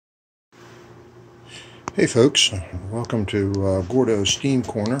Hey folks, welcome to Gordo's Steam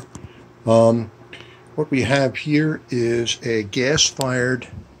Corner. What we have here is a gas-fired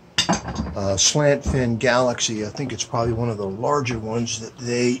slant fin Galaxy. I think it's probably one of the larger ones that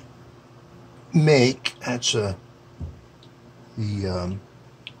they make. That's the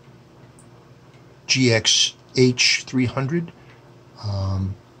GXH 300.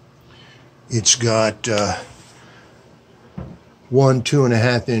 It's got 1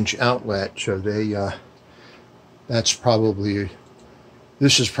 2.5 inch outlet, so they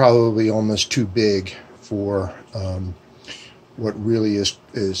this is probably almost too big for what really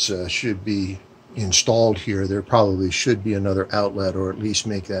should be installed here. There probably should be another outlet, or at least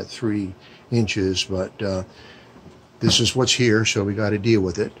make that 3 inches, but this is what's here, so we got to deal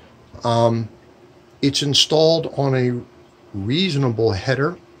with it. It's installed on a reasonable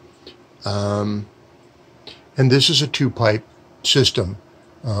header, and this is a 2-pipe system,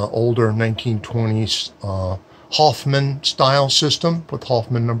 older 1920s Hoffman style system with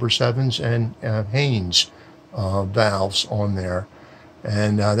Hoffman number 7s and Haynes valves on there.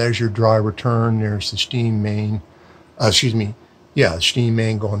 And there's your dry return. There's the steam main, the steam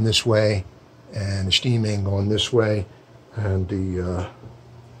main going this way, and the steam main going this way, and the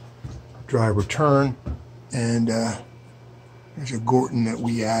dry return. And there's a Gorton that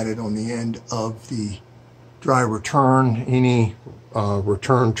we added on the end of the dry return. Any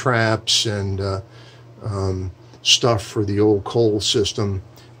return traps and stuff for the old coal system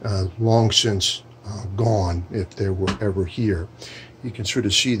long since gone, if they were ever here. You can sort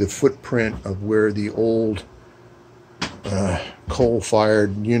of see the footprint of where the old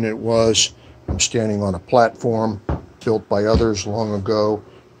coal-fired unit was. I'm standing on a platform built by others long ago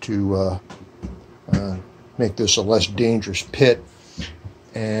to make this a less dangerous pit,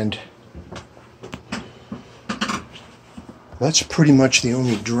 and that's pretty much the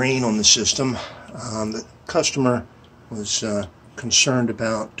only drain on the system. The customer was concerned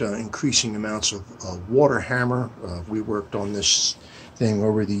about increasing amounts of water hammer. We worked on this thing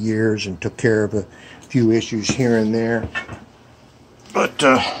over the years and took care of a few issues here and there. But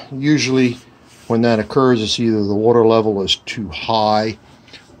usually when that occurs, it's either the water level is too high,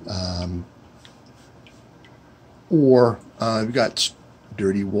 or we've got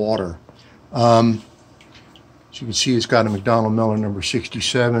dirty water. As you can see, it's got a McDonnell Miller number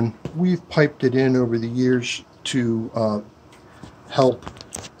 67. We've piped it in over the years to help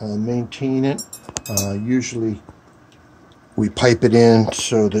maintain it. Usually we pipe it in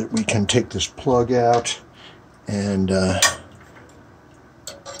so that we can take this plug out and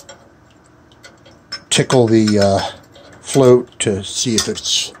tickle the float to see if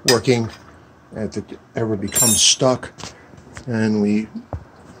it's working, if it ever becomes stuck. And we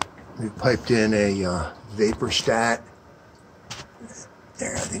piped in a vapor stat.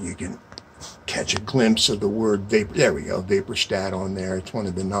 There, I think you can catch a glimpse of the word vapor. There we go, vapor stat on there. It's one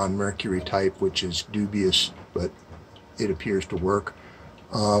of the non-mercury type, which is dubious, but it appears to work.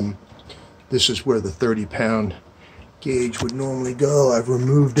 This is where the 30-pound gauge would normally go. I've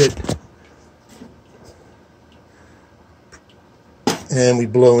removed it, and we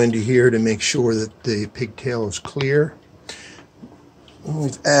blow into here to make sure that the pigtail is clear. And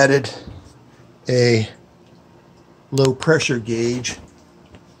we've added a low pressure gauge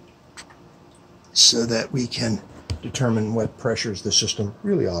so that we can determine what pressures the system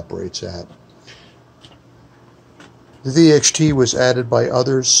really operates at. The VXT was added by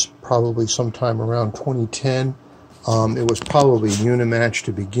others probably sometime around 2010. It was probably Unimatch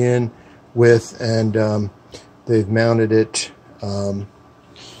to begin with, and they've mounted it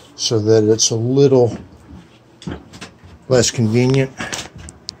so that it's a little less convenient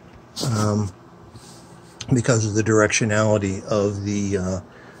because of the directionality of the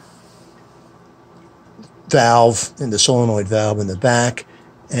valve and the solenoid valve in the back.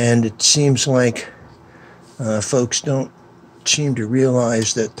 And it seems like folks don't seem to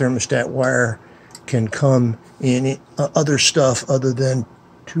realize that thermostat wire can come in other stuff other than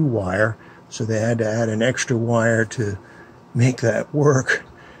 2-wire, so they had to add an extra wire to make that work.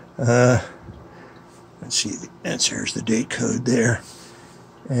 Let's see, there's the date code there,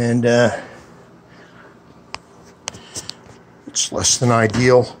 and it's less than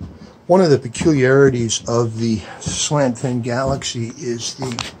ideal. One of the peculiarities of the slant fin Galaxy is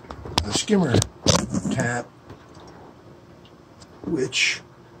the skimmer tap, which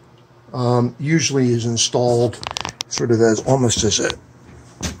usually is installed sort of as almost as a,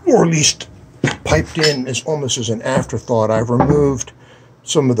 or at least piped in as almost as an afterthought. I've removed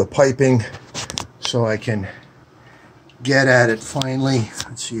some of the piping so I can get at it finally.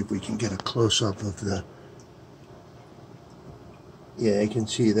 Let's see if we can get a close-up of the, yeah, you can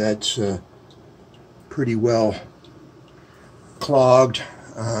see that's pretty well clogged.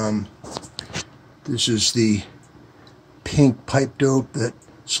 This is the pink pipe dope that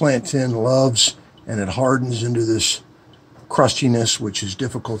Slant Fin loves, and it hardens into this crustiness, which is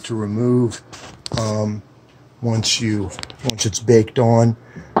difficult to remove once it's baked on.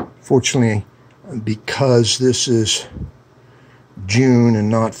 Fortunately, because this is June and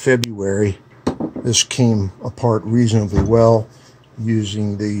not February, this came apart reasonably well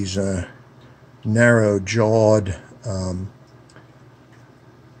using these narrow-jawed,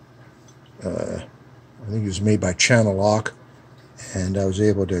 I think it was made by Channel Lock, and I was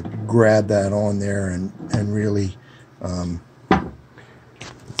able to grab that on there and really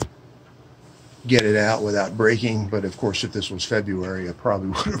get it out without breaking. But of course, if this was February, it probably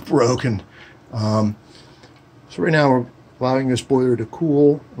would have broken. So right now we're allowing this boiler to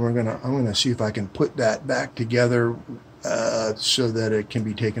cool. I'm gonna see if I can put that back together so that it can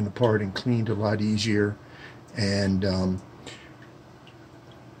be taken apart and cleaned a lot easier. And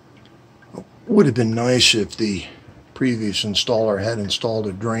would have been nice if the previous installer had installed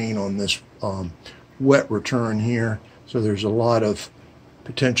a drain on this wet return here. So there's a lot of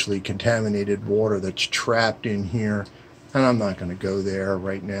potentially contaminated water that's trapped in here, and I'm not going to go there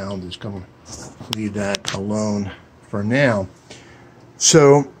right now. I'm just going to leave that alone for now.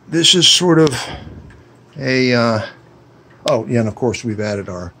 So this is sort of a oh yeah, and of course we've added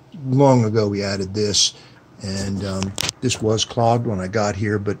long ago we added this, and this was clogged when I got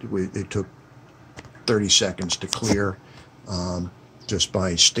here, but it took 30 seconds to clear just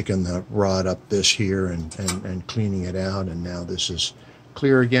by sticking the rod up this here and cleaning it out, and now this is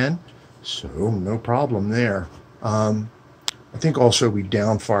clear again, so no problem there. I think also we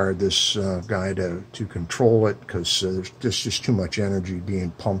downfired this guy to control it, because there's just too much energy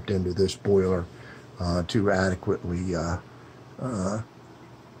being pumped into this boiler to adequately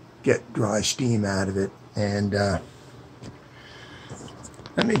get dry steam out of it, and that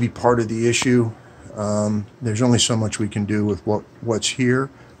may be part of the issue. There's only so much we can do with what's here.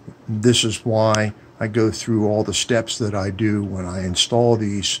 This is why I go through all the steps that I do when I install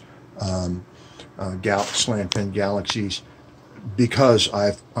these Slant Fin Galaxies, because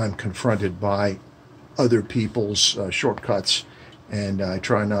I'm confronted by other people's shortcuts, and I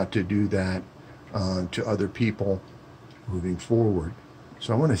try not to do that to other people moving forward.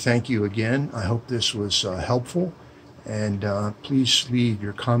 So I want to thank you again. I hope this was helpful. And please leave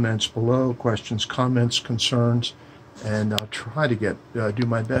your comments below, questions, comments, concerns, and I'll try to do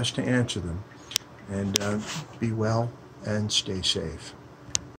my best to answer them. And be well and stay safe.